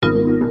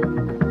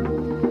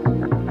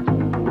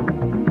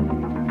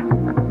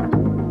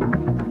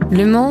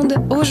Le monde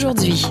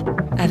aujourd'hui,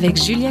 avec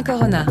Julien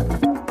Corona.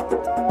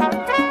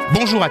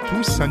 Bonjour à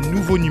tous, un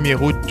nouveau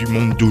numéro du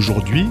monde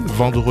d'aujourd'hui,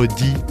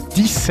 vendredi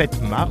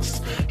 17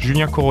 mars.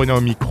 Julien Corona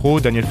au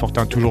micro, Daniel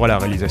Fortin toujours à la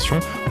réalisation.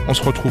 On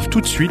se retrouve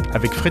tout de suite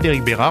avec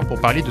Frédéric Bérard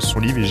pour parler de son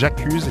livre «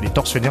 J'accuse les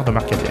tortionnaires de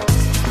Marc Adler ».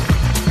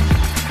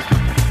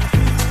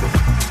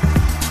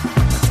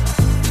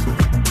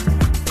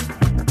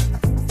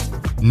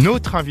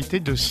 Notre invité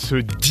de ce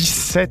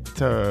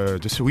 17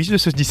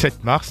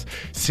 mars,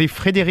 c'est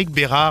Frédéric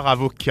Bérard,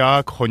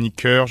 avocat,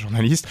 chroniqueur,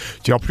 journaliste.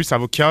 Tu es en plus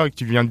avocat,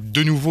 tu viens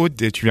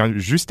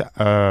juste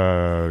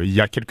il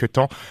y a quelque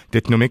temps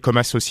d'être nommé comme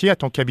associé à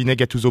ton cabinet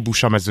Gattuso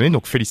Bouchard Mazzonnet.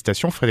 Donc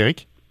félicitations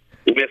Frédéric.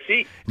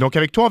 Merci. Donc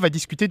avec toi, on va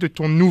discuter de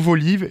ton nouveau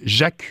livre «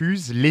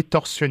 J'accuse les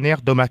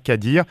tortionnaires d'Omar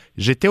Kadir ».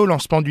 J'étais au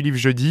lancement du livre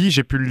jeudi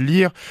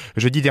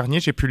dernier,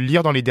 j'ai pu le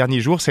lire dans les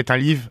derniers jours. C'est un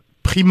livre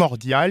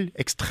primordial,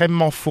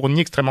 extrêmement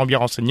fourni, extrêmement bien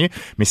renseigné,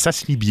 mais ça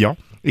se lit bien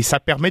et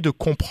ça permet de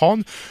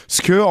comprendre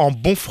ce que, en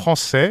bon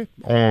français,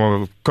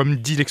 comme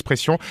dit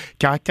l'expression,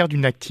 caractère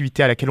d'une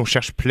activité à laquelle on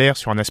cherche plaire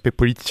sur un aspect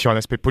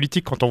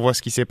politique, quand on voit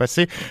ce qui s'est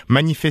passé,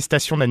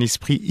 manifestation d'un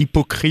esprit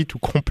hypocrite ou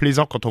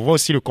complaisant, quand on voit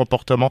aussi le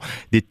comportement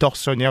des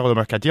tortionnaires de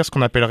Marc Adler, ce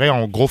qu'on appellerait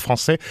en gros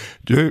français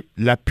de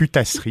la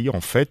putasserie,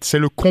 en fait. C'est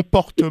le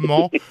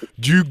comportement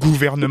du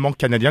gouvernement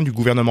canadien, du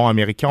gouvernement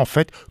américain, en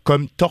fait,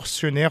 comme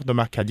tortionnaire de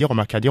Marc Adler.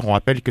 Marc Adler, on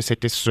rappelle que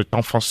c'était cet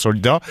enfant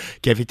soldat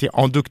qui avait été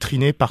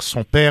endoctriné par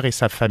son père et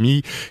sa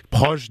famille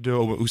proche de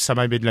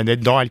Oussama Ben Laden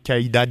dans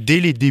Al-Qaïda dès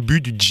les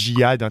débuts du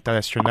djihad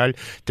international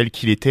tel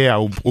qu'il était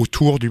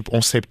autour du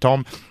 11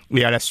 septembre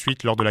et à la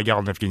suite lors de la guerre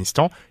en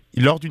Afghanistan.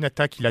 Lors d'une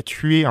attaque, il a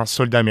tué un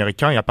soldat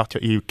américain et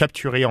est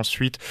capturé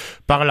ensuite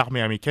par l'armée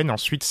américaine.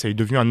 Ensuite, c'est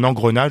devenu un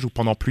engrenage où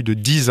pendant plus de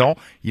 10 ans,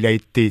 il a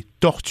été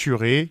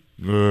torturé,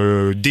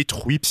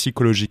 détruit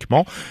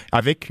psychologiquement,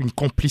 avec une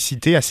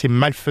complicité assez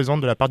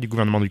malfaisante de la part du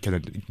gouvernement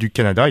du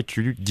Canada. Et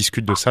tu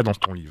discutes de ça dans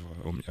ton livre,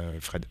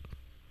 Fred.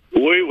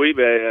 Oui,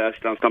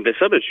 c'est en plein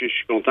ça. Je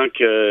suis content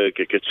que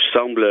tu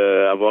sembles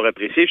avoir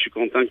apprécié. Je suis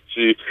content que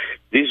tu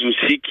dises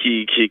aussi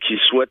qu'il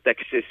soit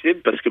accessible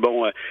parce que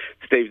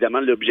c'était évidemment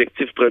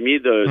l'objectif premier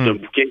d'un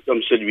bouquin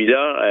comme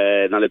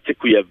celui-là, dans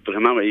l'optique où il y a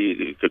vraiment,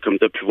 comme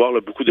tu as pu voir,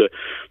 là, beaucoup de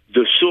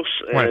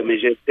sources, mais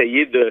j'ai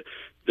essayé de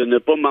ne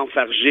pas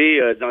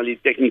m'enfarger dans les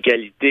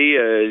technicalités.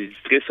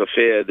 L'éditrice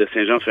de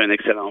Saint-Jean fait un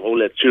excellent rôle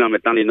là-dessus en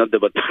mettant les notes de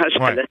votre page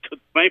à la toute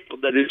fin pour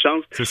donner une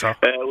chance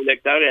au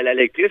lecteur et à la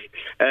lectrice.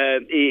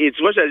 Et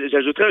tu vois,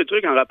 j'ajouterais un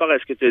truc en rapport à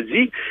ce que tu as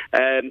dit.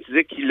 Tu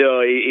disais qu'il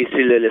a, et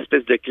c'est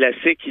l'espèce de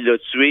classique, il a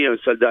tué un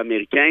soldat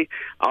américain.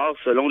 Or,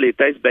 selon les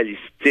thèses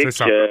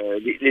balistiques,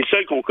 les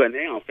seuls qu'on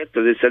connaît, en fait,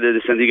 c'est celle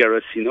de Sandy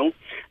Garosino.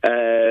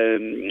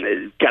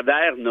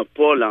 Kader n'a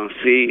pas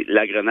lancé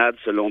la grenade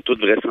selon toute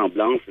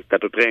vraisemblance. C'est à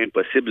peu près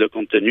impossible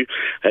compte tenu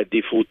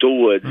des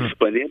photos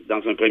disponibles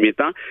dans un premier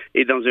temps.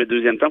 Et dans un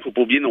deuxième temps, il ne faut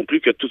pas oublier non plus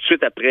que tout de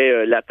suite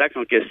après l'attaque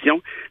en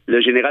question,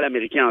 le général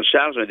américain en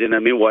charge, un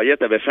dénommé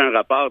Wyatt, avait fait un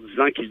rapport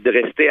disant qu'il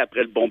restait,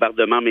 après le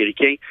bombardement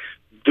américain,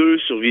 2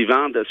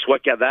 survivants, soit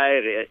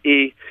Kader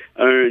et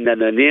un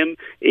anonyme.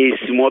 Et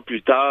 6 mois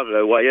plus tard,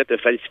 Wyatt a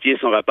falsifié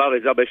son rapport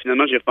et dit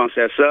finalement, j'ai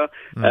repensé à ça.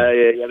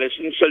 Il y avait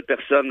une seule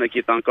personne qui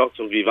est encore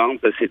survivante,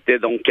 c'était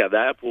donc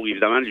Kader, pour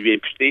évidemment lui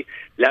imputer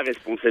la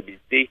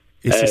responsabilité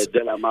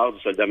de la mort du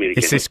soldat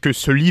américain. Et c'est ce que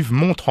ce livre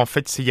montre, en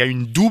fait. Il y a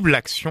une double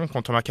action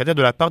contre Marc Adler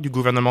de la part du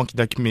gouvernement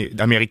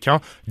américain,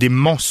 des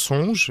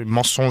mensonges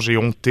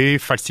éhontés,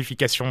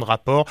 falsification de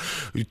rapports,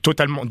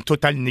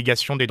 totale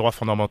négation des droits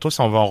fondamentaux.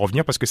 Ça, on va en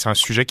revenir parce que c'est un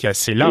sujet qui est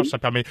assez large. Ça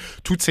permet,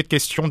 toute cette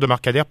question de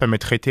Marc Adler permet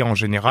de traiter en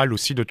général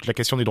aussi de toute la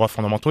question des droits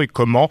fondamentaux et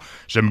comment,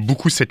 j'aime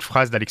beaucoup cette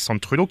phrase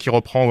d'Alexandre Trudeau qui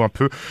reprend un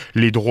peu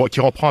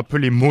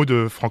les mots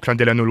de Franklin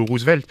Delano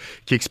Roosevelt,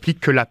 qui explique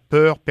que la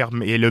peur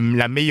est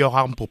la meilleure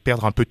arme pour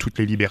perdre un peu toutes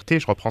les libertés.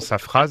 Je reprends sa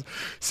phrase.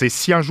 C'est «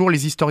 Si un jour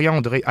les historiens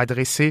ont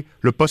adressé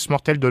le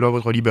post-mortel de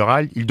l'ordre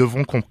libéral, ils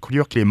devront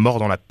conclure qu'il est mort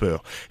dans la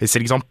peur. » Et c'est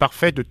l'exemple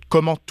parfait de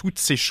comment toutes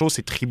ces choses,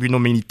 ces tribunaux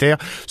militaires,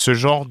 ce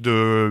genre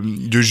de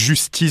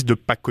justice de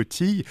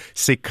pacotille,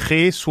 s'est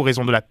créé sous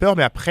raison de la peur,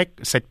 mais après,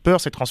 cette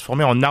peur s'est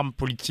transformée en arme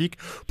politique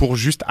pour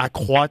juste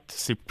accroître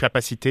ses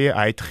capacités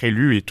à être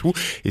élu et tout.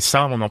 Et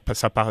ça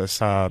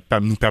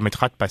nous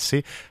permettra de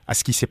passer à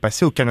ce qui s'est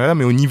passé au Canada,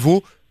 mais au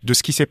niveau de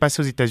ce qui s'est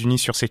passé aux États-Unis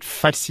sur cette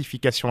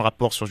falsification de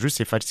rapports, sur juste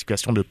ces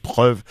falsifications de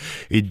preuves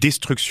et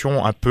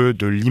destruction un peu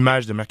de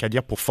l'image de Marc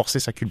Adler pour forcer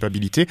sa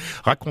culpabilité.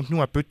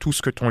 Raconte-nous un peu tout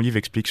ce que ton livre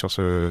explique sur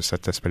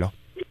cet aspect-là.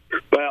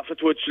 En fait,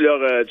 toi, tu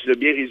l'as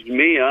bien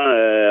résumé.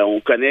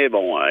 On connaît,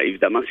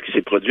 évidemment, ce qui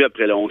s'est produit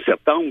après le 11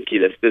 septembre, qui est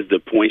l'espèce de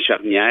point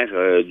charnière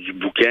du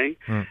bouquin.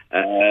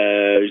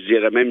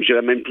 J'irais même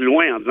plus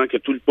loin en disant que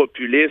tout le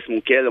populisme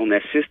auquel on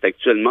assiste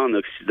actuellement en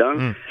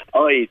Occident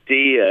a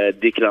été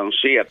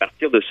déclenché à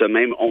partir de ce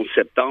même 11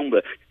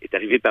 septembre. Est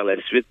arrivé par la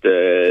suite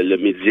le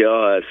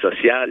média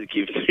social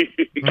qui est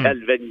venu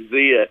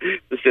galvaniser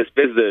cette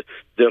espèce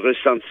de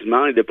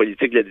ressentiment et de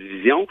politique de la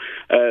division.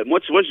 Moi,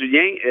 tu vois,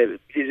 Julien,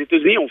 les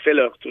États-Unis ont fait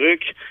leur truc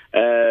truc.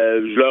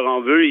 Je leur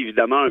en veux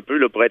évidemment un peu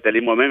là, pour être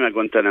allé moi-même à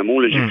Guantanamo.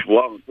 Là, j'ai pu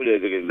voir un peu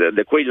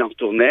de quoi il en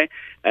retournait.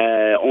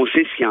 On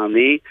sait ce qu'il y en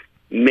est.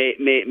 Mais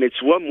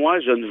tu vois, moi,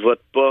 je ne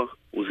vote pas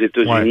aux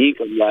États-Unis,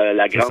 comme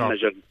la grande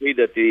majorité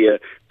de tes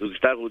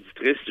auditeurs,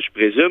 auditrices, je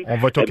présume. On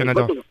vote au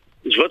Canada.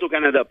 Je vote au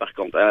Canada, par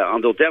contre.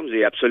 En d'autres termes,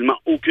 j'ai absolument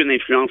aucune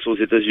influence aux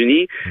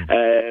États-Unis,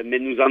 mais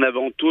nous en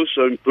avons tous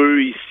un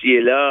peu ici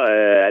et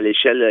là, à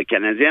l'échelle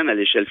canadienne, à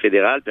l'échelle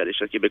fédérale, puis à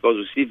l'échelle québécoise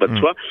aussi, va de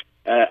soi.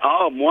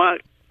 Or, moi,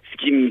 ce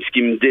qui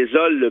me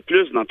désole le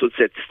plus dans toute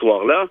cette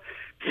histoire-là,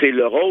 c'est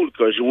le rôle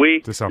qu'a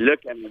joué le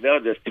Canada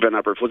de Stephen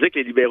Harper. Faut dire que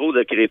les libéraux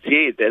de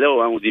Chrétien étaient là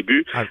au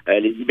début,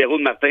 les libéraux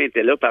de Martin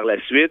étaient là par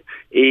la suite,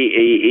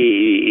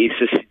 et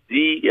ceci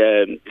dit,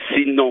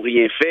 s'ils n'ont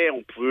rien fait,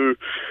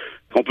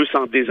 on peut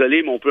s'en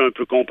désoler, mais on peut un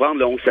peu comprendre.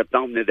 Le 11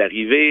 septembre venait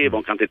d'arriver.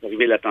 Bon, quand est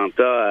arrivé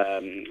l'attentat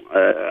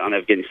en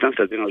Afghanistan,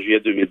 c'est-à-dire en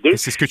juillet 2002. Et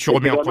c'est ce que tu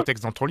remets en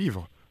contexte dans ton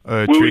livre.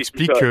 Tu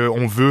expliques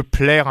qu'on veut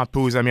plaire un peu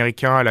aux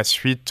Américains à la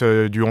suite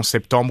du 11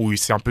 septembre, où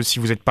c'est un peu si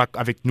vous n'êtes pas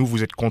avec nous,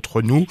 vous êtes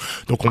contre nous.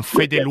 Donc on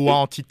fait des lois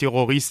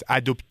antiterroristes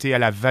adoptées à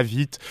la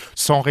va-vite,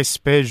 sans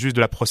respect juste de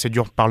la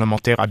procédure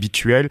parlementaire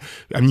habituelle.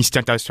 Amnesty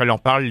International en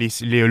parle,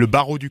 le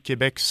barreau du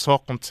Québec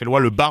sort contre ces lois,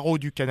 le barreau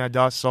du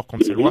Canada sort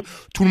contre ces lois.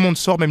 Tout le monde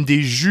sort, même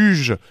des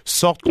juges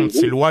sortent contre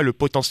ces lois, le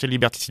potentiel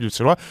liberticide de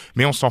ces lois,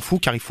 mais on s'en fout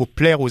car il faut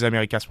plaire aux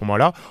Américains à ce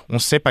moment-là. On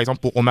sait par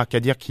exemple pour Omar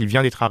Kadir qu'il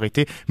vient d'être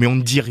arrêté, mais on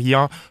ne dit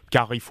rien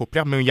car il faut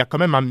plaire, mais il y a quand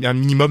même un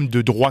minimum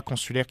de droits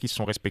consulaires qui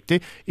sont respectés,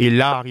 et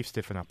là arrive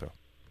Stephen Harper.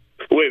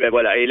 Oui, ben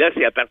voilà. Et là,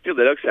 c'est à partir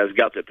de là que ça se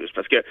gâte le plus.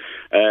 Parce que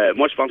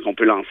moi, je pense qu'on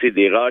peut lancer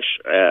des roches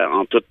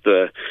en toute,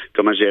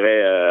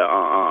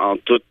 en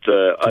toute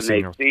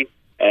honnêteté.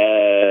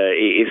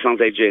 Et sans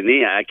être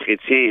gêné à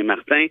Chrétien et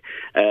Martin,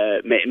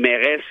 mais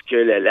reste que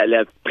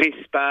la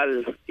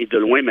principale et de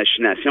loin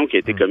machination qui a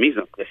été commise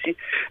dans ce cas-ci,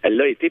 elle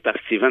l'a été par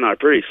Stephen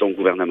Harper et son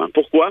gouvernement.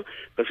 Pourquoi?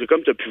 Parce que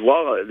comme tu as pu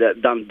voir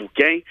dans le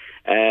bouquin,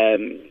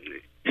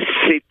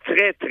 c'est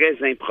très, très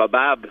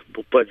improbable,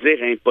 pour pas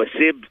dire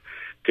impossible,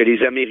 que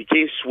les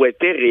Américains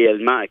souhaitaient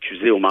réellement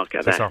accuser Omar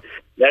Khadr.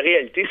 La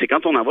réalité, c'est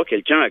quand on envoie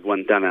quelqu'un à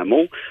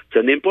Guantanamo, ce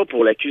n'est pas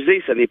pour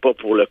l'accuser, ce n'est pas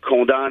pour le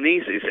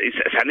condamner,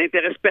 ça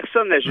n'intéresse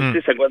personne, la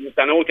justice à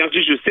Guantanamo. Quand je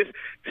dis justice,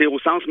 c'est au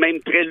sens même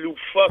très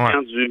loufoque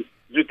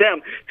du terme.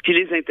 Ce qui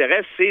les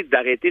intéresse, c'est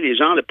d'arrêter les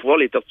gens, de pouvoir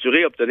les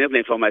torturer, obtenir de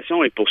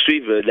l'information et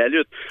poursuivre la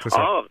lutte.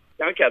 Or,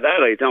 quand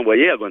Khadr a été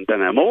envoyé à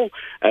Guantanamo,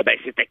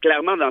 c'était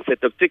clairement dans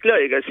cette optique-là.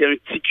 C'est un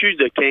petit cul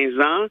de 15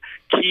 ans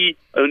qui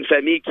a une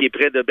famille qui est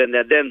près de Ben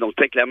Laden, donc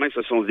très clairement, ils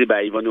se sont dit,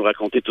 il va nous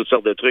raconter toutes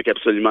sortes de trucs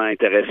absolument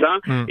intéressants.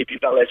 Et puis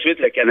par la suite,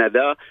 le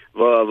Canada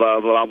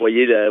va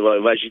envoyer,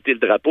 va agiter le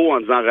drapeau en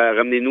disant,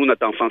 ramenez-nous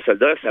notre enfant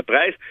soldat, ça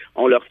presse,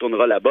 on le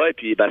retournera là-bas, et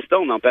puis basta,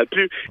 on n'en parle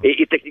plus.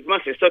 Et techniquement,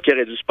 c'est ça qui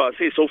aurait dû se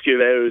passer, sauf qu'il y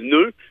avait un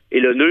nœud, et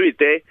le nœud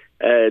était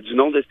du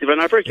nom de Stephen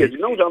Harper, qui a dit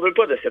non, j'en veux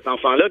pas de cet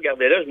enfant-là,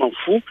 gardez-le, je m'en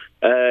fous.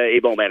 Et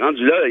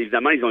rendu là,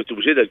 évidemment, ils ont été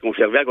obligés de le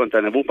conserver à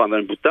Guantanamo pendant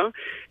un bout de temps,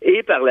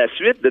 et par la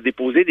suite, de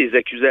déposer des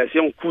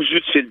accusations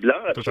cousues de fil blanc,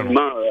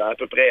 absolument, à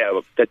peu près,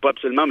 peut-être pas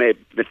absolument, mais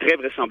très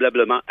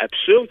vraisemblablement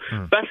absurdes,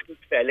 parce qu'il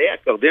fallait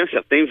accorder un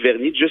certain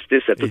vernis de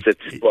justice à toute cette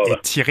histoire-là.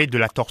 Et tiré de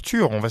la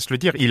torture, on va se le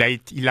dire.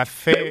 Il a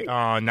fait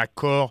un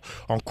accord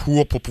en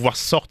cours pour pouvoir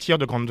sortir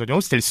de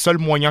Guantanamo. C'était le seul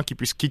moyen qu'il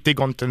puisse quitter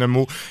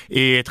Guantanamo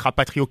et être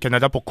rapatrié au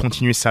Canada pour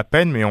continuer sa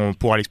peine, mais on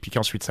pourra l'expliquer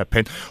ensuite sa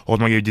peine.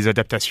 Heureusement, il y a eu des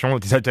adaptations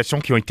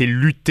qui ont été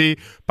luttées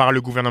par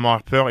le gouvernement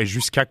Harper et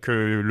jusqu'à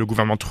que le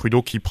gouvernement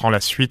Trudeau, qui prend la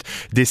suite,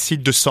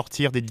 décide de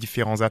sortir des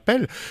différents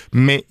appels.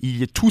 Mais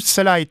tout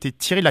cela a été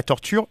tiré de la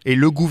torture et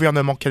le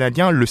gouvernement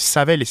canadien le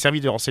savait, les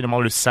services de renseignement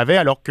le savaient,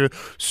 alors que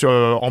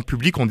en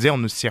public, on disait on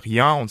ne sait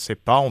rien, on ne sait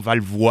pas, on va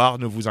le voir,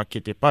 ne vous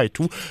inquiétez pas et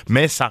tout.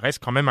 Mais ça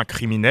reste quand même un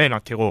criminel, un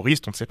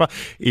terroriste, on ne sait pas.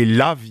 Et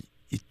là,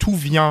 tout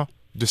vient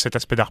de cet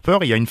aspect d'Harper.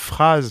 Il y a une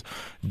phrase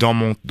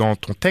dans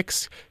ton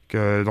texte,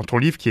 dans ton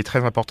livre, qui est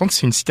très importante.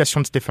 C'est une citation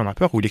de Stephen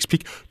Harper où il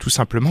explique tout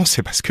simplement,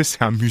 c'est parce que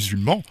c'est un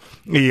musulman.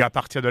 Et à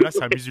partir de là,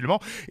 c'est un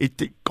musulman. Et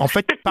en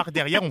fait, par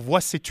derrière, on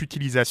voit cette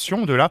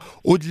utilisation de là,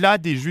 au-delà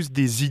juste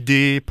des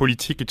idées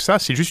politiques et tout ça,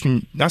 c'est juste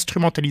une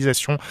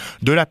instrumentalisation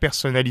de la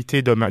personnalité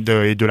et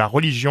de la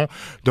religion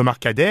d'Omar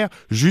Khadr,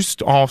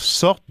 juste en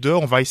sorte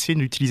on va essayer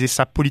d'utiliser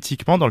ça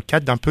politiquement dans le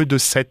cadre d'un peu de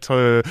cette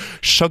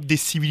choc des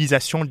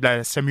civilisations de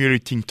la Samuel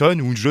Huntington,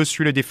 où je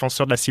suis le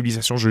défenseur de la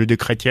civilisation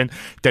judéo-chrétienne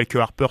tel que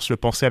Harper se le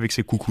pensait avec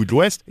ses coucous de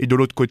l'Ouest, et de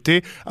l'autre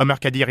côté, Omar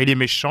Khadr, il est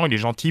méchant, il est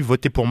gentil,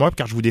 votez pour moi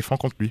car je vous défends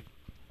contre lui.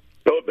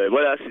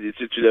 Voilà,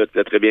 tu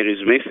l'as très bien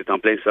résumé, c'est en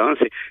plein sens.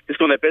 C'est ce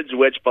qu'on appelle du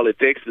wedge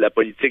politics, la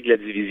politique de la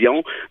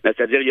division.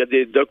 C'est-à-dire,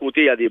 d'un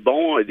côté, il y a des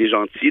bons, des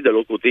gentils, de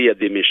l'autre côté, il y a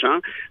des méchants.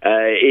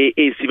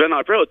 Et Stephen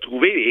Harper a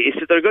trouvé, et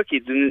c'est un gars qui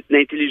est d'une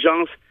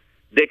intelligence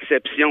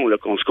d'exception, là,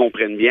 qu'on se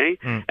comprenne bien,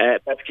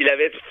 parce qu'il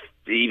avait...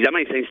 Évidemment,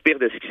 il s'inspire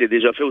de ce qui s'est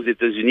déjà fait aux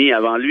États-Unis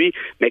avant lui,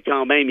 mais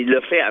quand même, il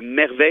l'a fait à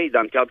merveille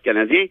dans le cadre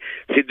canadien.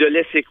 C'est de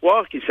laisser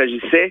croire qu'il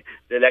s'agissait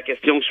de la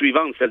question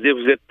suivante, c'est-à-dire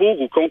vous êtes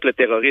pour ou contre le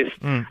terrorisme,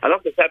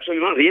 alors que ça n'a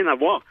absolument rien à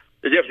voir.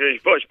 C'est-à-dire, je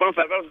suis pas en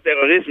faveur du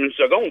terrorisme une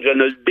seconde. Je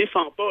ne le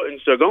défends pas une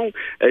seconde.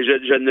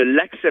 Je ne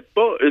l'accepte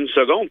pas une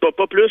seconde.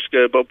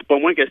 Pas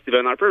moins que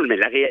Stephen Harper. Mais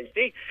la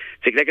réalité,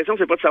 c'est que la question,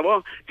 c'est pas de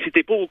savoir si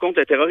t'es pour ou contre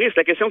le terroriste.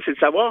 La question, c'est de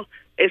savoir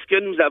est-ce que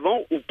nous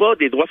avons ou pas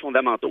des droits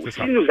fondamentaux.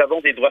 Si nous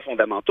avons des droits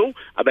fondamentaux,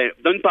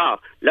 d'une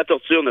part, la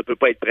torture ne peut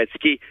pas être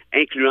pratiquée,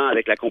 incluant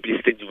avec la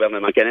complicité du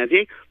gouvernement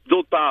canadien.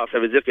 D'autre part, ça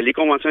veut dire que les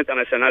conventions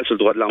internationales sur le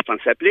droit de l'enfant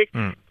s'appliquent.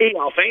 Et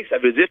enfin, ça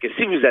veut dire que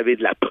si vous avez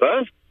de la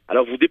preuve,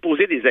 alors vous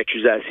déposez des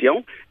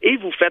accusations et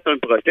vous faites un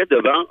procès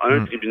devant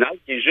un tribunal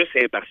qui est juste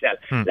et impartial.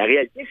 La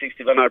réalité, c'est que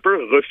Stephen Harper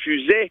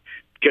refusait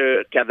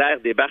que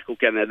Kader débarque au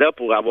Canada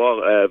pour avoir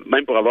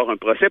un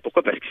procès.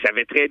 Pourquoi? Parce qu'il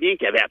savait très bien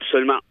qu'il n'y avait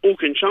absolument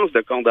aucune chance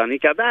de condamner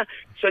Kader.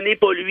 Ce n'est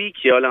pas lui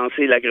qui a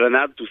lancé la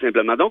grenade, tout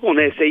simplement. Donc, on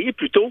a essayé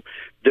plutôt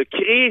de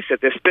créer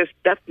cette espèce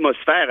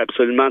d'atmosphère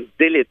absolument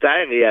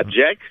délétère et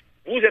abjecte.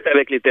 Vous êtes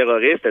avec les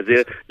terroristes,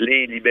 c'est-à-dire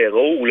les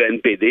libéraux ou le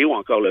NPD ou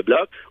encore le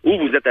Bloc, ou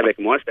vous êtes avec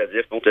moi,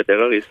 c'est-à-dire contre le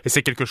terrorisme. Et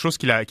c'est quelque chose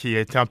qui a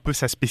été un peu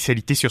sa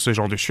spécialité sur ce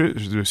genre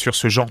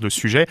de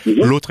sujet.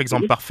 L'autre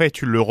exemple parfait,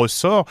 tu le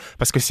ressors,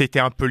 parce que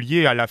c'était un peu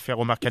lié à l'affaire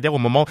Omar Kader au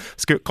moment,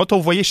 parce que quand on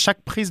voyait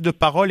chaque prise de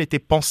parole était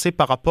pensée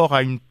par rapport à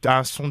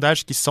un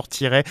sondage qui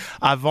sortirait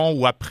avant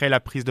ou après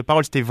la prise de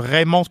parole, c'était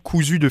vraiment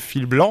cousu de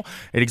fil blanc.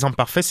 Et l'exemple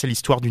parfait, c'est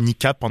l'histoire du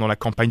niqab pendant la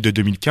campagne de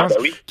 2015,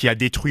 qui a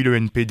détruit le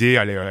NPD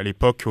à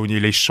l'époque,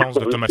 les chances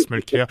de Thomas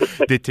Mulcair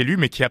d'être élu,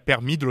 mais qui a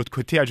permis de l'autre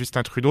côté à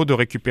Justin Trudeau de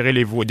récupérer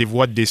des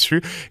voix de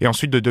déçus et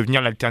ensuite de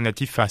devenir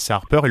l'alternative face à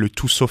Harper, et le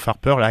tout sauf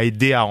Harper l'a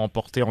aidé à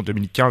remporter en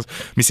 2015.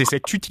 Mais c'est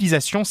cette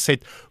utilisation,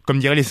 comme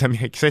diraient les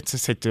Américains,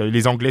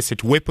 les Anglais,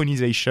 cette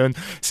weaponization,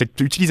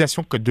 cette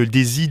utilisation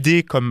des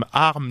idées comme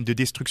armes de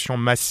destruction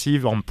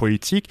massive en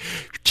politique,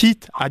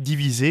 quitte à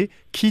diviser,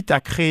 quitte à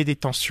créer des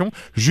tensions,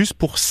 juste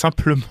pour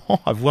simplement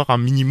avoir un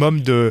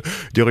minimum de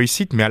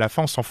réussite, mais à la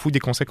fin on s'en fout des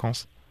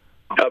conséquences.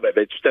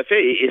 Tout à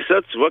fait. Et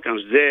ça, tu vois, quand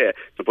je disais,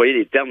 employer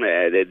les termes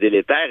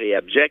délétères et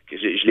abjects,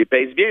 je les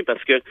pèse bien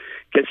parce que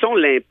quels sont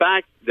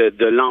l'impact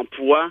de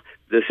l'emploi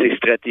de ces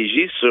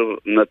stratégies sur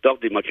notre ordre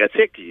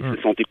démocratique?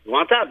 Ils sont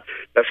épouvantables.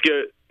 Parce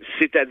que,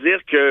 c'est-à-dire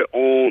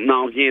qu'on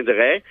en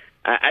viendrait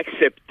à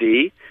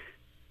accepter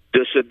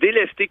de se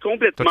délester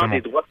complètement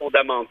des droits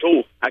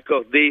fondamentaux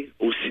accordés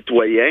aux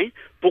citoyens.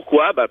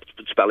 Pourquoi?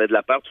 Tu parlais de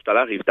la peur tout à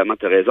l'heure, évidemment,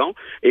 tu as raison.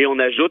 Et on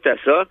ajoute à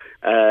ça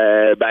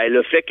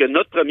le fait que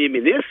notre premier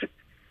ministre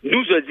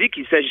nous a dit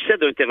qu'il s'agissait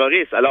d'un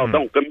terroriste. Alors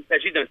donc, comme il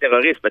s'agit d'un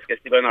terroriste, parce que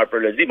Stephen Harper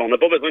l'a dit, on n'a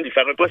pas besoin de lui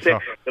faire un procès.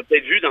 Tu as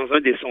peut-être vu dans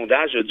un des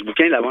sondages du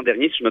bouquin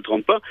l'avant-dernier, si je ne me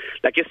trompe pas,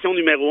 la question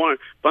numéro 1.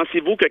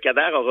 Pensez-vous que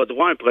Kader aura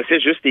droit à un procès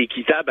juste et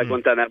équitable à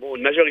Guantanamo?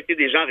 Une majorité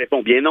des gens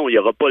répondent bien non, il n'y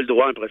aura pas le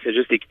droit à un procès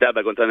juste et équitable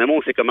à Guantanamo.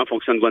 On sait comment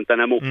fonctionne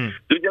Guantanamo.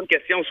 Deuxième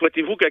question,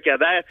 souhaitez-vous que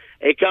Kader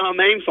ait quand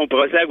même son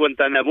procès à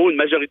Guantanamo? Une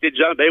majorité de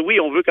gens, oui,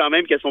 on veut quand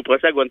même qu'il ait son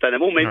procès à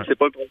Guantanamo, même si c'est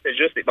pas un procès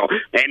juste. Bon.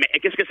 Mais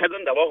qu'est-ce que ça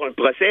donne d'avoir un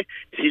procès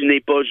s'il n'est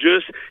pas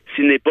juste,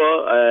 s'il n'est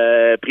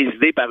pas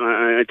présidé par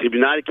un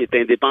tribunal qui est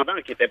indépendant,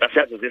 qui est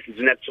impartial? C'est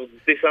d'une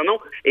absurdité sans nom.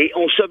 Et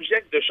on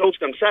s'objecte de choses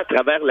comme ça à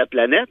travers la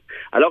planète,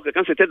 alors que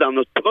quand c'était dans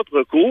notre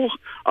propre cours,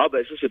 ça,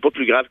 c'est pas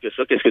plus grave que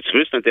ça. Qu'est-ce que tu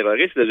veux? C'est un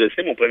terroriste. Je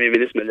sais, mon premier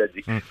ministre me l'a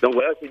dit. Donc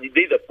voilà, c'est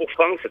l'idée de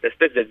pourfendre cette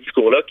espèce de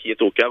discours-là qui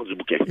est au cœur du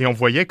bouquin. Et on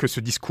voyait que ce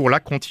discours-là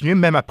continuait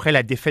même après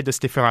la défaite de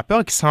Stephen Harper,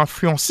 et que ça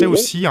influençait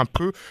aussi un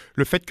peu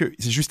le fait que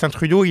Justin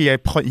Trudeau, il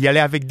allait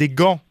avec des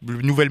gants,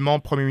 nouvellement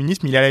premier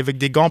ministre, mais il allait avec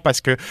des gants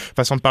parce que,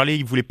 façon de parler,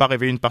 il voulait pas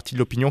réveiller une partie de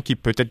l'opinion qui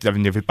peut-être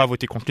n'avait pas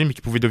voté contre lui, mais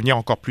qui pouvait devenir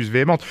encore plus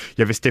véhémente. Il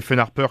y avait Stephen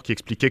Harper qui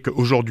expliquait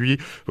qu'aujourd'hui,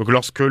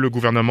 lorsque le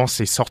gouvernement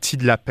s'est sorti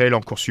de l'appel en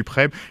Cour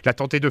suprême, il a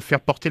tenté de faire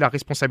porter la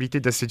responsabilité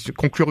de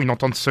conclure une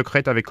entente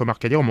secrète avec Omar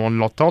Kader au moment de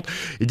l'entente.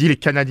 Il dit les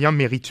Canadiens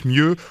méritent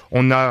mieux.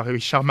 On a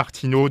Richard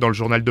Martineau dans le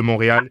Journal de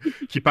Montréal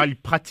qui parle, il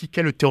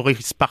pratiquait le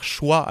terrorisme par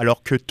choix,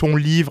 alors que ton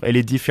livre et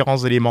les différents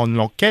éléments de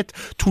l'enquête,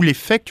 tous les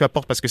faits que tu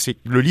apportes, parce que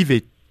le livre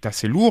est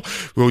assez lourd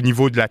au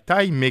niveau de la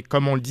taille, mais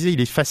comme on le disait,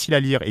 il est facile à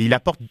lire et il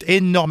apporte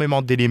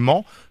énormément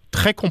d'éléments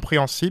très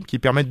compréhensibles qui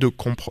permettent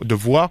de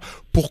voir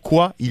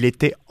pourquoi il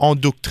était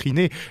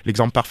endoctriné.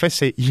 L'exemple parfait,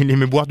 c'est il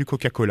aimait boire du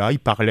Coca-Cola, il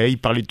parlait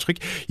de trucs,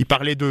 il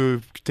parlait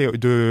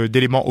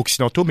d'éléments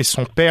occidentaux, mais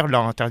son père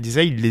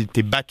l'interdisait, il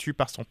était battu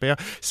par son père,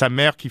 sa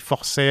mère qui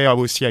forçait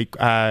aussi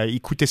à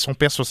écouter son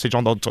père sur ces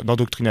genres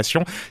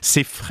d'endoctrination,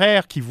 ses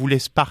frères qui voulaient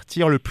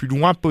partir le plus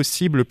loin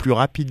possible, le plus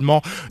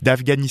rapidement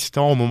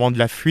d'Afghanistan au moment de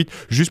la fuite,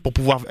 juste pour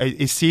pouvoir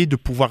essayer de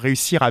pouvoir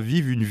réussir à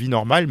vivre une vie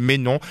normale, mais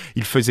non,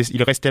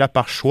 il restait là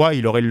par choix,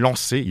 il aurait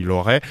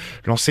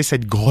lancé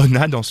cette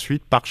grenade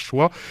ensuite par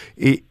choix,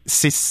 et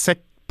c'est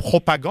cette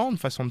propagande,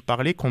 façon de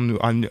parler, qu'on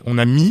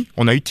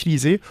a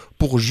utilisé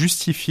pour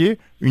justifier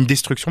une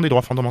destruction des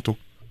droits fondamentaux.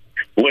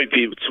 Oui,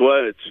 puis tu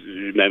vois,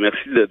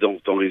 merci de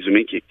ton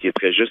résumé qui est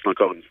très juste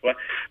encore une fois.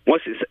 Moi,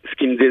 ce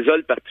qui me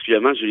désole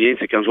particulièrement, Julien,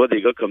 c'est quand je vois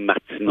des gars comme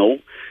Martineau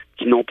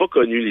qui n'ont pas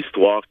connu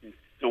l'histoire, qui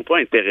ne sont pas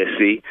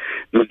intéressés,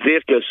 nous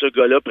dire que ce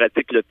gars-là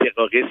pratique le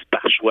terrorisme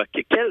par choix.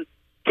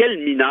 Quel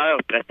mineur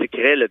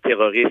pratiquerait le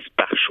terrorisme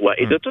par choix?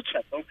 Et de toute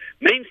façon,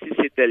 même si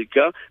c'était le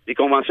cas, les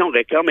conventions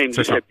auraient quand même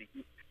dû s'appliquer.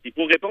 Et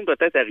pour répondre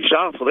peut-être à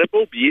Richard, il ne faudrait pas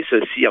oublier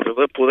ceci. Il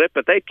faudrait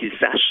peut-être qu'il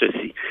sache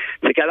ceci.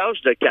 C'est qu'à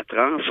l'âge de 4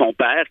 ans, son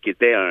père, qui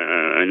était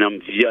un homme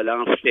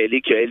violent,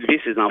 fêlé, qui a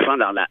élevé ses enfants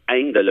dans la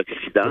haine de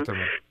l'Occident,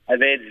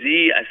 avait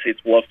dit à ses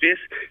 3 fils,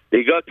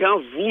 les gars, quand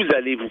vous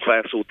allez vous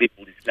faire sauter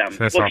pour l'islam,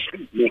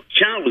 mais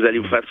quand vous allez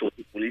vous faire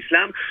sauter pour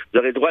l'islam, vous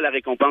aurez droit à la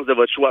récompense de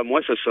votre choix.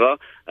 Moi, ce sera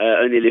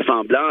un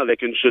éléphant blanc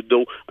avec une chute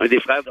d'eau. Un des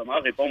frères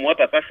d'Omar répond, moi,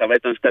 papa, ça va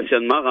être un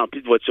stationnement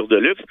rempli de voitures de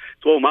luxe.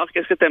 Toi, Omar,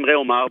 qu'est-ce que t'aimerais,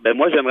 Omar? Ben,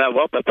 moi, j'aimerais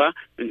avoir, papa,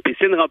 une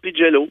piscine remplie de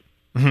jello.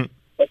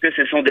 Parce que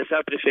c'est son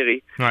dessert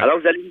préféré. Ouais. Alors,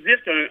 vous allez me dire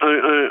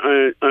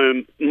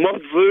qu'un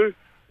morveux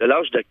de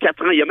l'âge de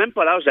 4 ans, il n'a même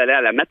pas l'âge d'aller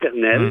à la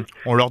maternelle.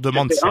 On leur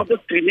demande ça.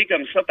 Endoctriné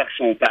comme ça par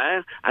son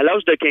père. À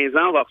l'âge de 15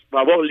 ans, va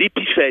avoir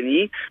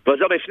l'épiphanie. Va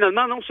dire, ben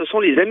finalement, non, ce sont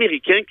les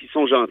Américains qui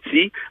sont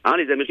gentils. Hein,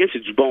 les Américains, c'est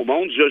du bon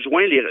monde. Je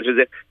joins les... Je veux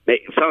dire,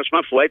 mais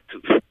franchement, il faut être...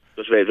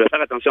 Je vais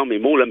faire attention à mes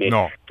mots, là, mais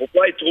faut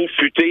pas être trop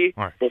futé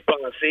pour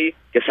penser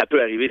que ça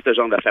peut arriver, ce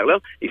genre d'affaires-là.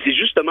 Et c'est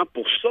justement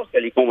pour ça que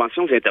les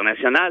conventions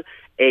internationales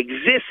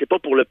existent. C'est pas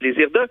pour le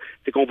plaisir d'eux.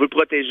 C'est qu'on veut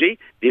protéger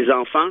des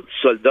enfants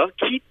soldats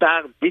qui,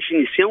 par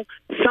définition,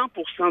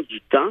 100%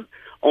 du temps,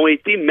 ont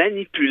été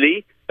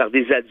manipulés par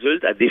des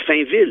adultes à des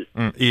fins viles.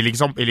 Et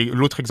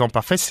l'autre exemple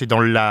parfait, c'est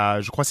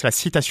je crois que c'est la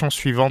citation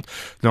suivante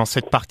dans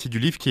cette partie du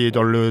livre qui est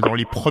dans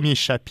les premiers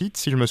chapitres,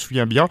 si je me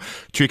souviens bien.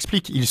 Tu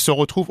expliques,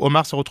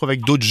 Omar se retrouve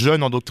avec d'autres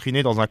jeunes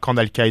endoctrinés dans un camp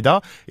d'Al-Qaïda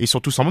et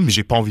surtout sans mot, mais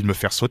j'ai pas envie de me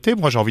faire sauter,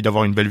 moi j'ai envie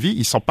d'avoir une belle vie.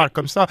 Il s'en parle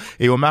comme ça.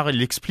 Et Omar, il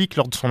l'explique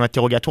lors de son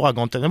interrogatoire à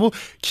Guantanamo,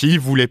 qu'il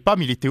voulait pas,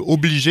 mais il était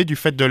obligé du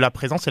fait de la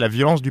présence et la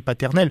violence du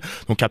paternel.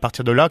 Donc à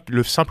partir de là,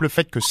 le simple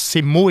fait que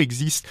ces mots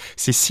existent,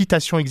 ces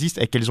citations existent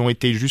et qu'elles ont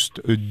été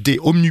juste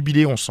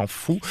omnubilé, on s'en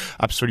fout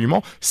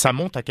absolument. Ça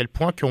montre à quel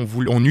point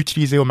on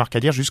utilisait Omar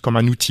Kadir juste comme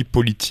un outil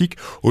politique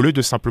au lieu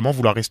de simplement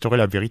vouloir restaurer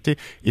la vérité.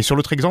 Et sur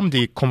l'autre exemple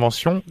des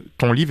conventions,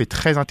 ton livre est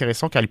très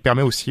intéressant car il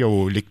permet aussi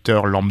aux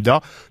lecteurs lambda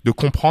de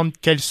comprendre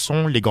quelles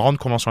sont les grandes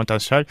conventions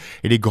internationales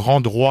et les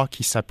grands droits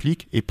qui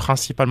s'appliquent et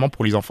principalement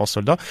pour les enfants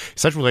soldats.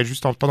 Ça, je voudrais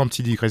juste entendre une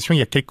petite digression. Il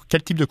y a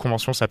quel type de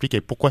convention s'applique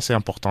et pourquoi c'est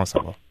important à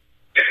savoir?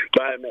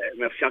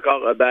 Merci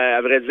encore.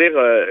 À vrai dire,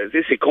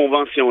 ces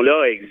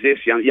conventions-là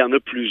existent. Il y en a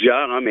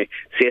plusieurs, hein, mais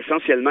c'est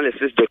essentiellement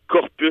l'espèce de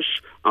corpus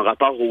en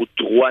rapport aux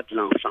droits de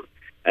l'enfant.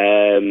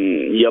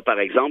 Il y a, par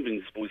exemple, une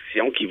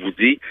disposition qui vous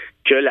dit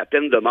que la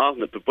peine de mort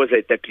ne peut pas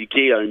être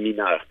appliquée à un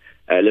mineur.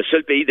 Le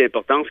seul pays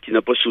d'importance qui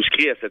n'a pas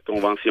souscrit à cette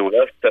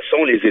convention-là, ce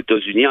sont les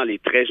États-Unis, les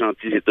très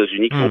gentils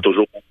États-Unis qui sont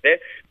toujours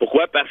fait.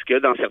 Pourquoi? Parce que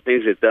dans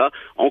certains États,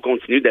 on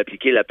continue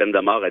d'appliquer la peine de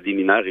mort à des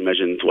mineurs,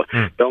 imagine-toi.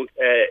 Donc,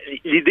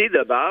 l'idée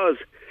de base,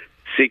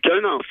 c'est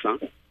qu'un enfant,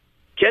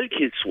 quel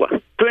qu'il soit,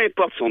 peu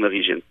importe son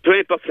origine, peu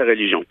importe sa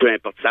religion, peu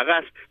importe sa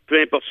race,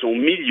 peu importe son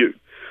milieu,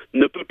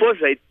 ne peut pas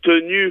être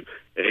tenu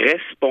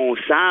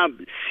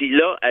responsable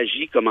s'il a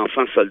agi comme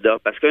enfant soldat.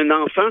 Parce qu'un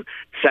enfant,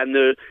 ça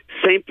ne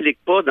s'implique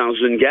pas dans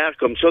une guerre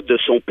comme ça de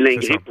son plein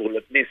gré pour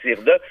le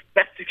plaisir de,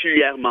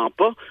 particulièrement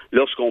pas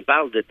lorsqu'on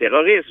parle de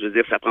terrorisme. Je veux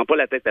dire, ça prend pas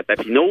la tête à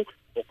Papineau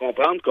pour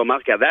comprendre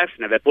qu'Omar Kadhafi,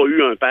 s'il n'avait pas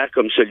eu un père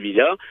comme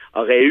celui-là,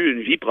 aurait eu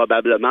une vie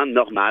probablement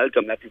normale,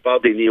 comme la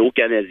plupart des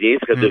néo-canadiens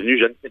seraient devenus,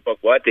 je ne sais pas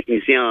quoi,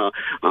 technicien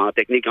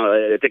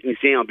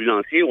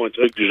ambulancier ou un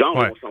truc du genre,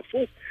 on s'en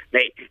fout.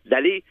 Mais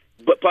d'aller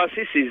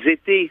passer ses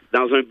étés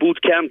dans un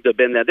bootcamp de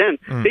Ben Laden.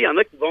 Tu sais, il y en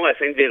a qui vont à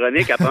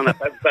Sainte-Véronique apprendre à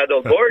faire du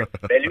paddleboard.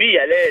 Ben lui, il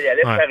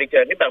allait se faire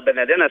écœurer par Ben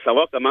Laden à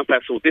savoir comment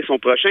faire sauter son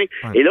prochain.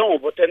 Et là, on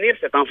va tenir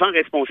cet enfant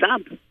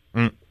responsable.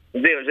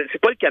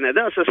 C'est pas le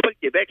Canada, ça, c'est pas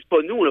le Québec, c'est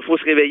pas nous. Il faut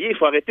se réveiller, il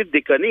faut arrêter de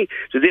déconner.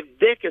 Je veux dire,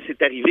 dès que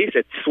c'est arrivé,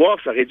 cette histoire,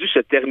 ça aurait dû se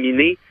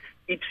terminer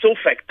ipso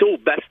facto,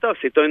 basta,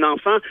 c'est un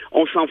enfant,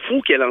 on s'en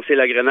fout qu'il ait lancé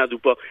la grenade ou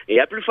pas. Et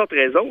à plus forte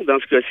raison, dans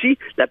ce cas-ci,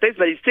 la thèse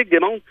balistique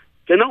démontre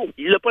que non,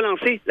 il l'a pas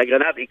lancé, la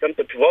grenade. Et comme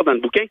tu as pu voir dans le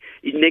bouquin,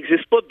 il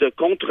n'existe pas de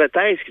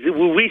contre-thèse qui dit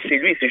oui, c'est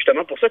lui. C'est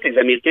justement pour ça que les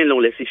Américains l'ont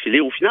laissé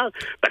filer au final,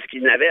 parce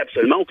qu'ils n'avaient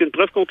absolument aucune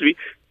preuve contre lui.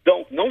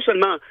 Donc, non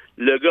seulement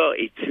le gars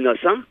est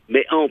innocent,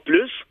 mais en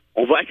plus,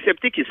 on va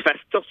accepter qu'il se fasse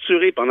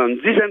torturer pendant une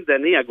dizaine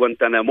d'années à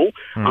Guantanamo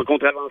en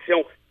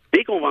contravention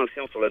des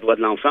conventions sur le droit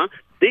de l'enfant,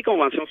 des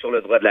conventions sur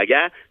le droit de la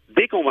guerre,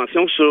 des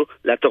conventions sur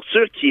la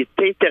torture qui est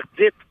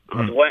interdite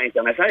en droit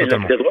international. Et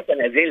le droit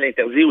canadien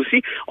l'interdit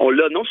aussi. On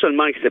l'a non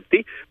seulement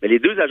accepté, mais les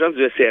 2 agences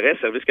du SRS,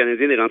 Service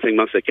canadien des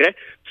renseignements secrets,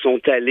 sont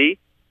allés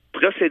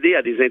procéder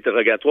à des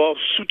interrogatoires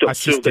sous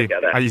torture de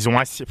Kadhafi. Ils ont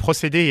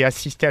procédé et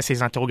assisté à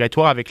ces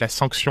interrogatoires avec la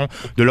sanction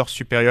de leurs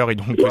supérieurs et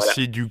donc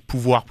aussi du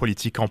pouvoir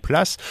politique en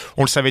place.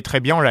 On le savait très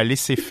bien, on l'a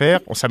laissé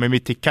faire, ça a même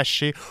été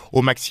caché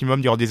au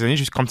maximum durant des années,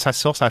 jusqu'à quand ça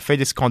sort, ça a fait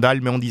des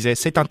scandales, mais on disait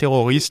c'est un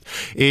terroriste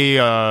et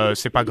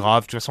c'est pas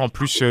grave. De toute façon, en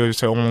plus,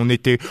 on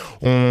était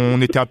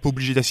un peu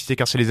obligé d'assister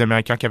car c'est les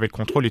Américains qui avaient le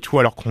contrôle et tout,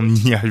 alors qu'on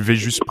y avait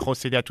juste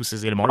procédé à tous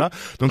ces éléments-là.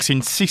 Donc c'est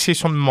une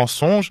succession de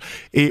mensonges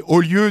et au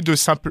lieu de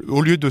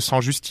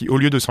s'en justifier au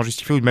lieu de s'en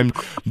justifier ou même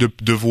de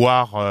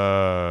devoir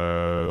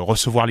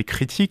recevoir les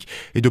critiques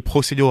et de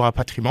procéder au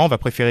rapatriement, on va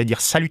préférer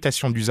dire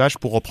salutation d'usage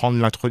pour reprendre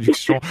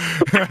l'introduction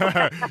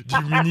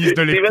du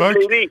ministre de l'époque,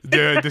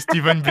 de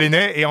Stephen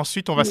Blaney, et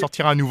ensuite on va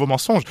sortir un nouveau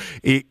mensonge.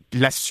 Et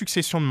la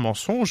succession de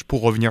mensonges,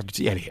 pour revenir,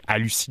 elle est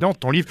hallucinante,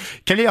 ton livre.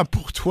 Quel est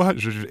pour toi,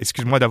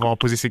 excuse-moi d'avoir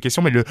posé ces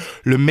questions, mais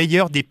le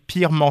meilleur des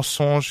pires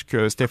mensonges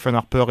que Stephen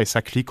Harper et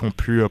sa clique ont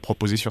pu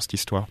proposer sur cette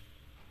histoire?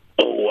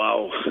 Oh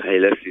wow! Et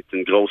là, c'est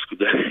une grosse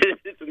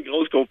c'est une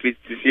grosse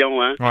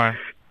compétition, hein? Ouais.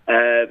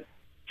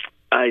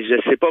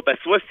 Je sais pas, parce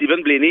que toi,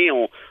 Stephen Blaney,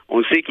 on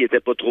le sait qu'il était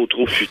pas trop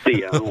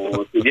futé. Hein?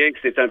 On sait bien que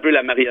c'est un peu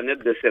la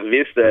marionnette de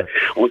service.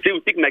 On sait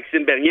aussi que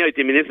Maxime Bernier a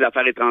été ministre des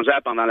Affaires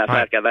étrangères pendant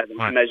l'affaire Cavard.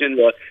 Donc, j'imagine,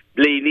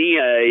 Blaney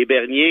et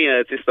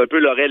Bernier, c'est un peu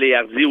Laurel et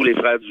Hardy ou les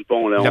frères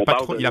Dupont. Là.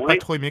 Il a pas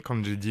trop aimé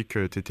quand j'ai dit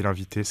que tu étais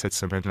l'invité cette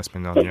semaine, la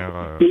semaine dernière.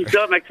 C'est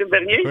ça, Maxime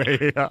Bernier? Oui.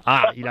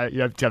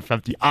 Il a fait un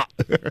petit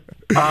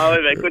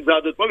Ouais, écoute,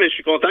 j'en doute pas, mais je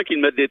suis content qu'il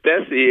me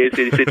déteste et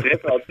c'est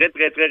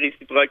très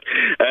réciproque.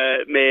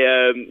 Mais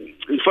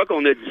une fois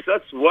qu'on a dit ça,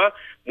 tu vois,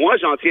 moi,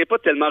 j'en tiens pas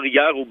tellement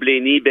rigueur aux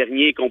Blaney,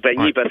 Bernier et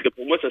compagnie, parce que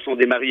pour moi, ce sont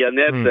des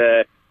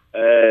marionnettes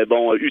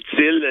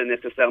utiles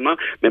nécessairement.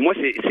 Mais moi,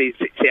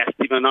 c'est à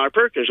Stephen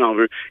Harper que j'en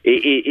veux.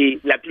 Et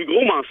la plus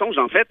gros mensonge,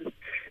 en fait,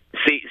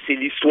 c'est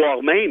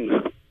l'histoire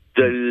même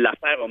de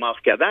l'affaire Omar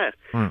Khadr.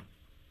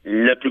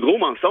 Le plus gros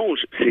mensonge,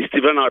 c'est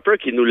Stephen Harper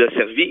qui nous l'a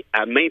servi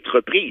à maintes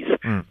reprises.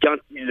 Quand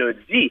il a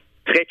dit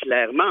très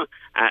clairement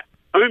à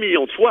 1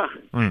 million de fois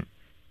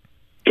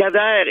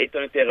Khadr est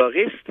un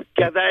terroriste,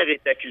 Khadr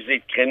est accusé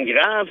de crimes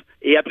graves,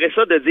 et après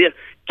ça, de dire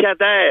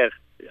Khadr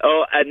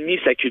a admis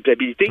sa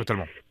culpabilité.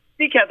 Totalement.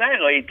 Si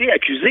Khadr a été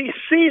accusé,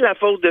 c'est la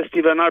faute de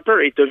Stephen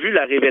Harper. Et tu as vu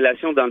la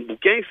révélation dans le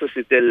bouquin, ça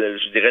c'était,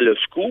 je dirais, le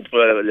scoop,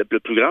 le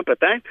plus grand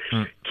peut-être,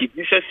 qui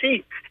dit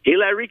ceci.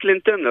 Hillary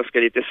Clinton,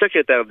 lorsqu'elle était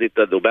secrétaire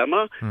d'État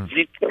d'Obama,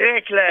 dit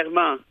très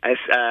clairement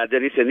à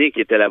Denis Hennig,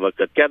 qui était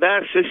l'avocat de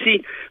Khadr,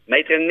 ceci,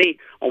 Maître Hennig,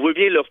 on veut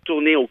bien le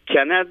retourner au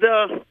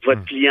Canada,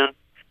 votre client.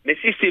 Mais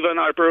si Stephen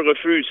Harper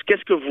refuse,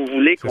 qu'est-ce que vous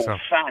voulez qu'on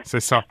fasse? C'est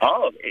ça.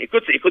 Ah,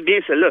 écoute bien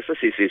celle-là. Ça,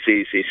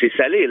 c'est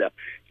salé, là.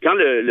 Quand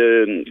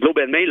le Globe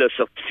and Mail a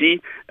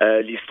sorti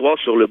l'histoire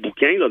sur le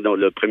bouquin, là,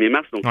 le 1er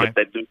mars, donc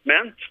peut-être 2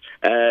 semaines,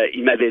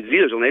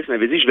 le journaliste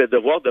m'avait dit, je vais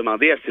devoir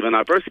demander à Stephen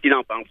Harper ce qu'il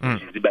en pense.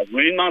 J'ai dit, vous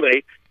lui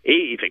demanderez.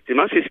 Et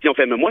effectivement, c'est ce qu'ils ont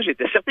fait. Mais moi,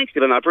 j'étais certain que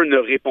Stephen Harper ne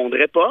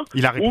répondrait pas.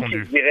 Il a répondu. Ou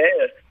qu'il dirait...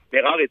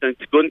 Bérard est un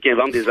petit coon qui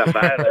invente des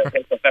affaires,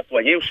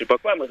 poignet ou je sais pas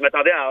quoi. Moi, je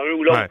m'attendais à un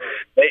ou l'autre.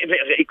 Mais,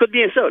 écoute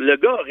bien ça. Le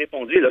gars a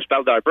répondu, là, je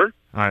parle d'Harper.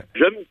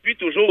 Je me suis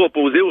toujours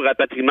opposé au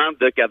rapatriement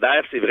de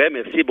Khadr. C'est vrai,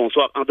 merci,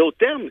 bonsoir. En d'autres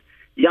termes,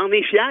 il en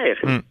est fier.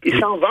 Il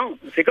s'en vante.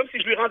 C'est comme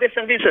si je lui rendais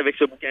service avec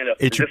ce bouquin-là.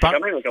 Et tu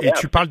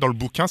parles dans le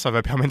bouquin, ça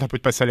va permettre un peu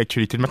de passer à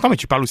l'actualité de maintenant, mais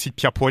tu parles aussi de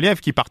Pierre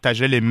Poilievre qui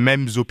partageait les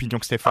mêmes opinions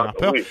que Stephen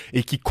Harper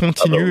et qui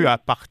continue à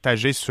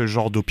partager ce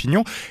genre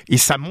d'opinions. Et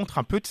ça montre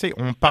un peu, tu sais,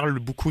 on parle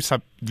beaucoup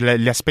de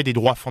l'aspect des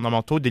droits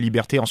fondamentaux, des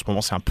libertés. En ce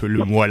moment, c'est un peu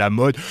le mot à la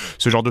mode,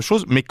 ce genre de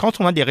choses. Mais quand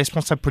on a des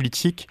responsables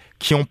politiques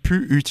qui ont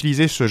pu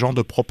utiliser ce genre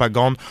de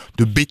propagande,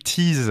 de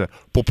bêtises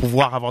pour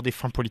pouvoir avoir des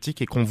fins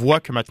politiques et qu'on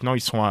voit que maintenant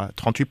ils sont à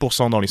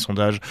 38% dans les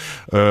sondages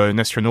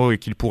nationaux et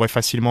qu'ils pourraient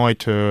facilement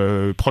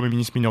être Premier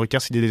ministre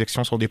minoritaire si des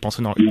élections sont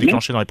déclenchées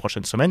dans les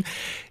prochaines semaines.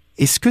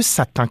 Est-ce que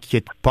ça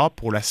t'inquiète pas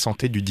pour la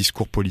santé du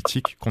discours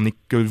politique qu'on ait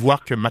que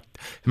voir que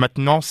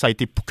maintenant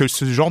que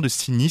ce genre de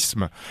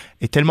cynisme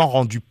est tellement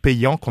rendu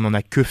payant qu'on n'en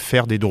a que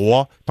faire des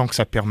droits tant que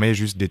ça permet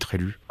juste d'être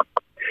élu?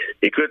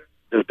 Écoute,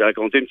 je vais te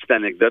raconter une petite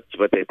anecdote qui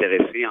va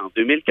t'intéresser. En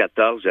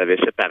 2014, j'avais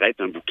fait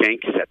paraître un bouquin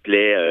qui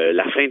s'appelait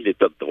La fin de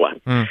l'État de droit.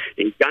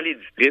 Et quand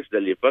l'éditrice de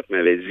l'époque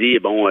m'avait dit,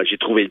 j'ai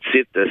trouvé le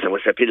titre, ça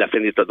va s'appeler La fin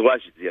de l'État de droit,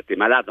 j'ai dit, t'es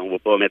malade, on va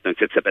pas mettre un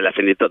titre qui s'appelle La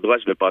fin de l'État de droit,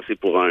 je vais passer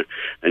pour un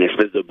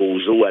espèce de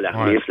bozo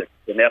alarmiste,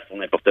 pour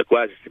n'importe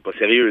quoi, c'est pas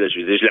sérieux. Là. Je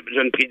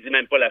ne prédis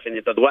même pas la fin de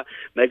l'État de droit.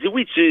 Elle m'a dit,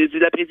 oui, tu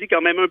la prédis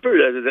quand même un peu.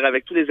 Là. Je veux dire,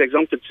 avec tous les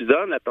exemples que tu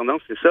donnes, la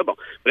tendance, c'est ça. Bon,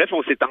 bref,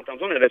 on s'est entendu,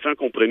 on avait fait un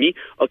compromis.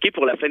 OK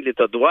pour la fin de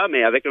l'État de droit,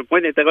 mais avec un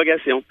point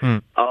d'interrogation.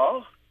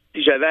 Or,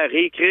 si j'avais à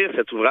réécrire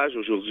cet ouvrage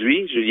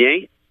aujourd'hui, Julien,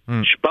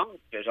 je pense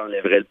que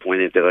j'enlèverais le point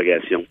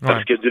d'interrogation.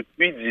 Parce que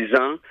depuis 10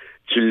 ans,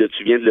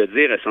 tu viens de le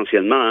dire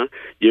essentiellement,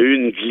 il y a eu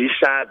une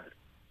glissade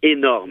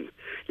énorme.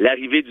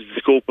 L'arrivée du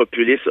discours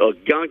populiste a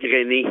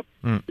gangréné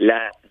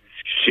la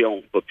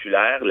discussion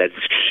populaire, la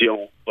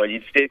discussion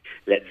politique,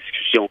 la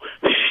discussion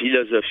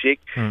philosophique.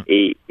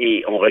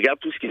 Et on regarde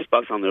tout ce qui se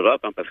passe en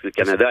Europe, parce que le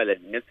Canada, à la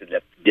limite, c'est de la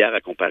petite bière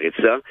à comparer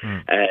de ça.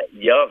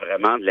 Il y a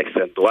vraiment de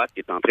l'extrême droite qui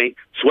est en train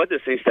soit de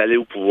s'installer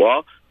au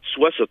pouvoir,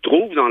 soit se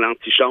trouve dans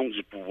l'antichambre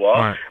du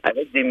pouvoir,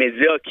 avec des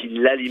médias qui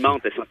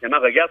l'alimentent essentiellement.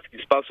 Regarde ce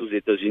qui se passe aux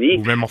États-Unis.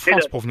 Ou même en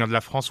France, pour venir de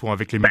la France, ou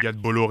avec les médias de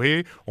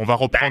Bolloré. On va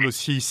reprendre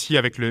aussi ici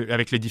avec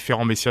les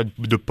différents médias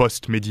de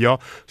post-médias.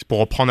 C'est pour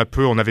reprendre un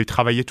peu, on avait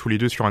travaillé tous les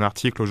deux sur un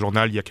article au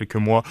journal il y a quelques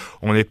mois.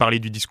 On avait parlé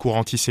du discours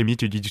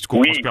antisémite et du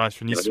discours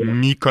conspirationniste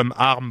mis comme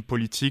arme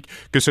politique,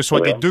 que ce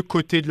soit des deux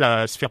côtés de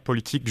la sphère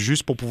politique,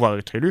 juste pour pouvoir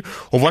être élu.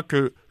 On voit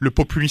que le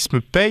populisme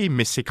paye,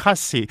 mais c'est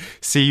crasse.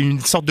 C'est une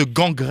sorte de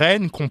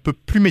gangrène qu'on peut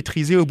plus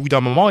maîtriser au bout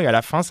d'un moment et à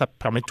la fin, ça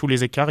permet tous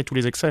les écarts et tous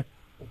les excès.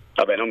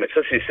 Ah ben non, mais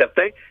ça, c'est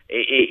certain.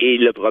 Et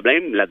le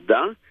problème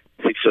là-dedans,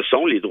 c'est que ce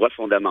sont les droits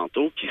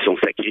fondamentaux qui sont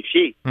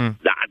sacrifiés à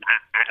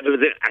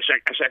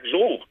chaque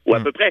jour, ou à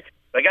peu près.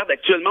 Regarde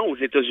actuellement aux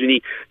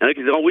États-Unis. Il y en a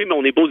qui diront, oui, mais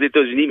on est beau aux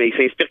États-Unis, mais ils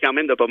s'inspirent quand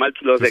même de pas mal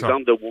tous leurs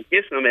exemples de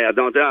wokisme. Mais en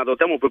d'autres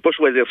termes, on peut pas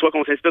choisir. Soit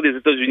qu'on s'inspire des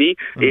États-Unis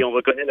et on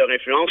reconnaît leur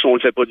influence, ou on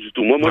le fait pas du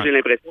tout. Moi, j'ai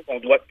l'impression qu'on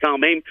doit quand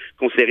même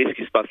considérer ce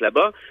qui se passe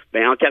là-bas.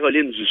 Ben, en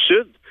Caroline du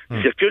Sud,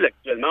 circule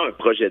actuellement un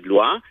projet de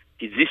loi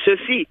qui dit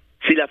ceci.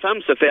 Si la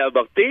femme se fait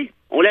avorter,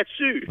 on la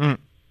tue.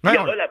 Il y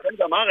aura la peine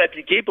de mort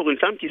appliquée pour une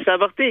femme qui se fait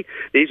avorter.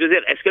 Et je veux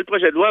dire, est-ce que le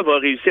projet de loi va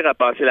réussir à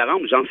passer la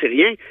rampe? J'en sais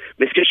rien.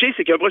 Mais ce que je sais,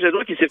 c'est qu'il y a un projet de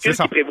loi qui circule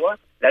qui prévoit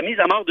la mise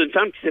à mort d'une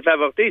femme qui s'est fait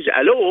avorter.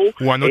 Allô?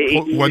 Ou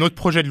un autre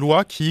projet de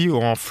loi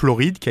en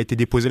Floride, qui a été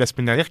déposé la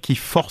semaine dernière, qui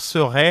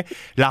forcerait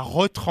la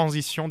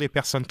retransition des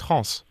personnes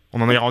trans.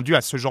 On en est rendu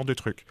à ce genre de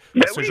truc.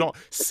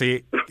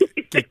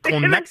 C'est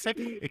qu'on accepte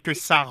et que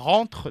ça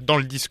rentre dans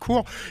le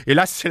discours. Et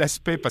là, c'est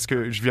l'aspect, parce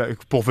que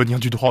pour venir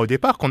du droit au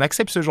départ, qu'on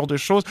accepte ce genre de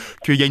choses,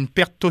 qu'il y a une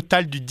perte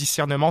totale du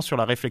discernement sur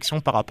la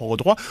réflexion par rapport au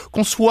droit,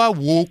 qu'on soit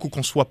woke ou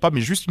qu'on soit pas,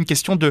 mais juste une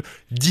question de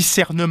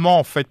discernement,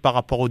 en fait, par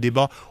rapport au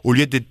débat. Au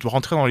lieu d'être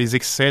rentré dans les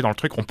excès, dans le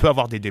truc, on peut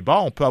avoir des débats,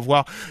 on peut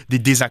avoir des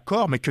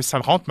désaccords, mais que ça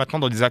rentre maintenant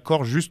dans des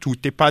accords juste où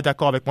t'es pas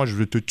d'accord avec moi,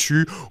 je te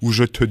tue, ou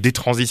je te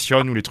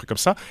détransitionne, ou les trucs comme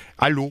ça.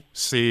 Allô,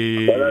 c'est...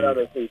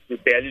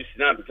 C'est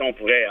hallucinant. On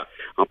pourrait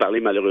en parler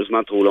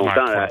malheureusement trop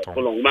longtemps,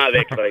 trop longuement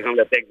avec, par exemple,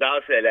 le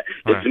Texas,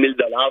 le 10 000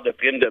 $ de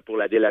prime pour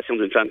la délation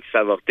d'une femme qui s'est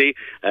avortée,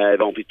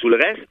 puis tout le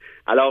reste.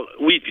 Alors,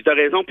 oui, puis tu as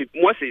raison, puis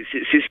moi, c'est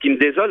ce qui me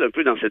désole un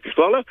peu dans cette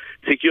histoire-là,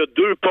 c'est qu'il y a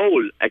deux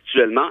pôles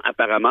actuellement,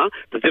 apparemment.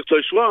 C'est-à-dire que tu as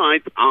le choix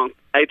entre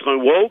être un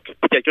woke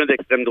et quelqu'un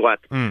d'extrême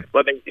droite.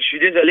 Je suis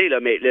désolé,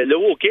 là, mais le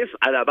wokisme,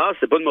 à la base,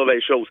 c'est pas une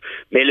mauvaise chose.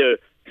 Mais le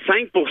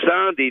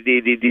 5%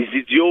 des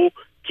idiots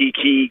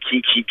qui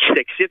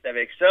s'excitent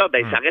avec ça,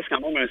 ça reste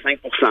quand même un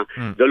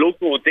 5%. De l'autre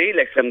côté,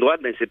 l'extrême droite,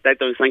 c'est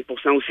peut-être un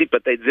 5% aussi,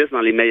 peut-être 10 dans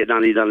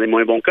les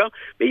moins bons cas,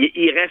 mais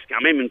il reste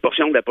quand même une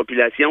portion de la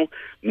population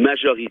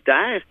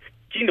majoritaire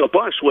qui n'a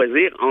pas à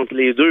choisir entre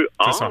les deux.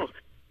 Or,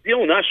 si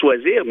on a à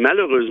choisir,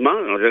 malheureusement,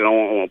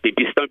 puis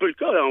c'est un peu le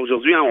cas, là,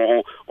 aujourd'hui,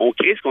 on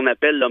crée ce qu'on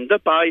appelle l'homme de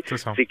paille.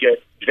 C'est que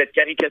je vais te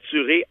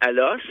caricaturer à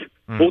l'os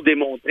pour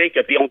démontrer que...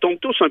 Puis on tombe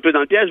tous un peu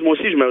dans le piège. Moi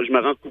aussi, je me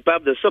rends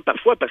coupable de ça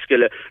parfois parce que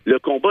le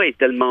combat est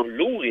tellement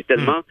lourd, est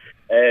tellement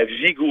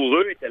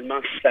vigoureux, est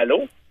tellement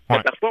salaud.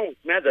 Parfois, on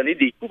se met à donner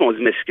des coups, on se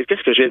dit, mais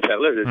qu'est-ce que je viens de faire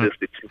là?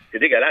 C'est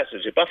dégueulasse,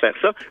 je vais pas faire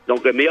ça.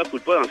 Donc, meilleur coup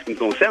de pas en ce qui me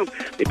concerne.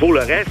 Mais pour le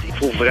reste, il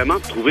faut vraiment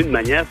trouver une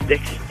manière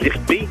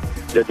d'extirper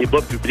le débat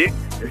public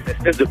de cette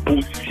espèce de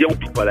position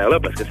bipolaire-là,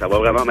 parce que ça va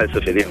vraiment mal se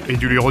finir. Et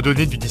de lui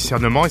redonner du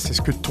discernement, et c'est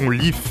ce que ton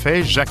livre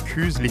fait,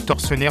 J'accuse les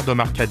tortionnaires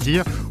d'Omar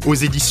Kadir, aux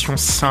éditions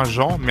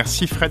Saint-Jean.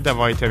 Merci Fred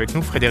d'avoir été avec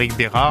nous. Frédéric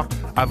Bérard,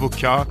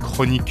 avocat,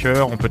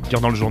 chroniqueur, on peut te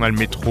lire dans le journal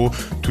Métro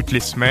toutes les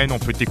semaines, on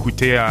peut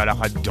t'écouter à la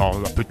radio, dans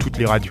un peu toutes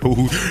les radios.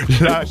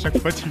 Là, à chaque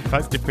fois tu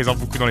passes, tu es présent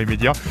beaucoup dans les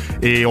médias.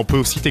 Et on peut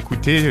aussi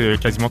t'écouter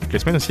quasiment toutes les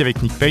semaines aussi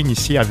avec Nick Payne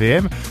ici à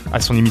VM, à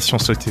son émission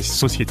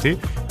Société.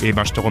 Et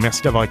je te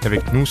remercie d'avoir été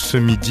avec nous ce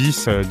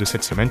midi de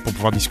cette semaine pour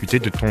pouvoir discuter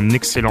de ton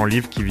excellent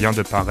livre qui vient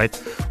de paraître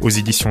aux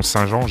éditions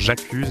Saint-Jean,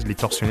 J'accuse les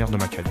tortionnaires de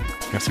Macadie.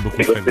 Merci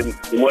beaucoup Fred.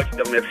 C'est moi qui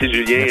te remercie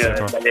Julien,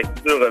 ta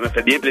lecture me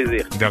fait bien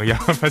plaisir. De rien,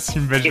 passe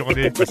une belle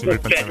journée, passe une belle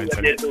fin de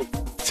semaine.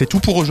 C'est tout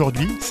pour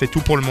aujourd'hui, c'est tout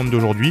pour le monde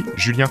d'aujourd'hui.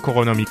 Julien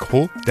Corona au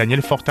micro,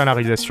 Daniel Fortin à la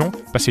réalisation.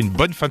 Passez une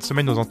bonne fin de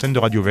semaine aux antennes de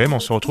Radio VM. On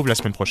se retrouve la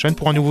semaine prochaine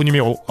pour un nouveau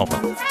numéro. Au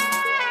revoir.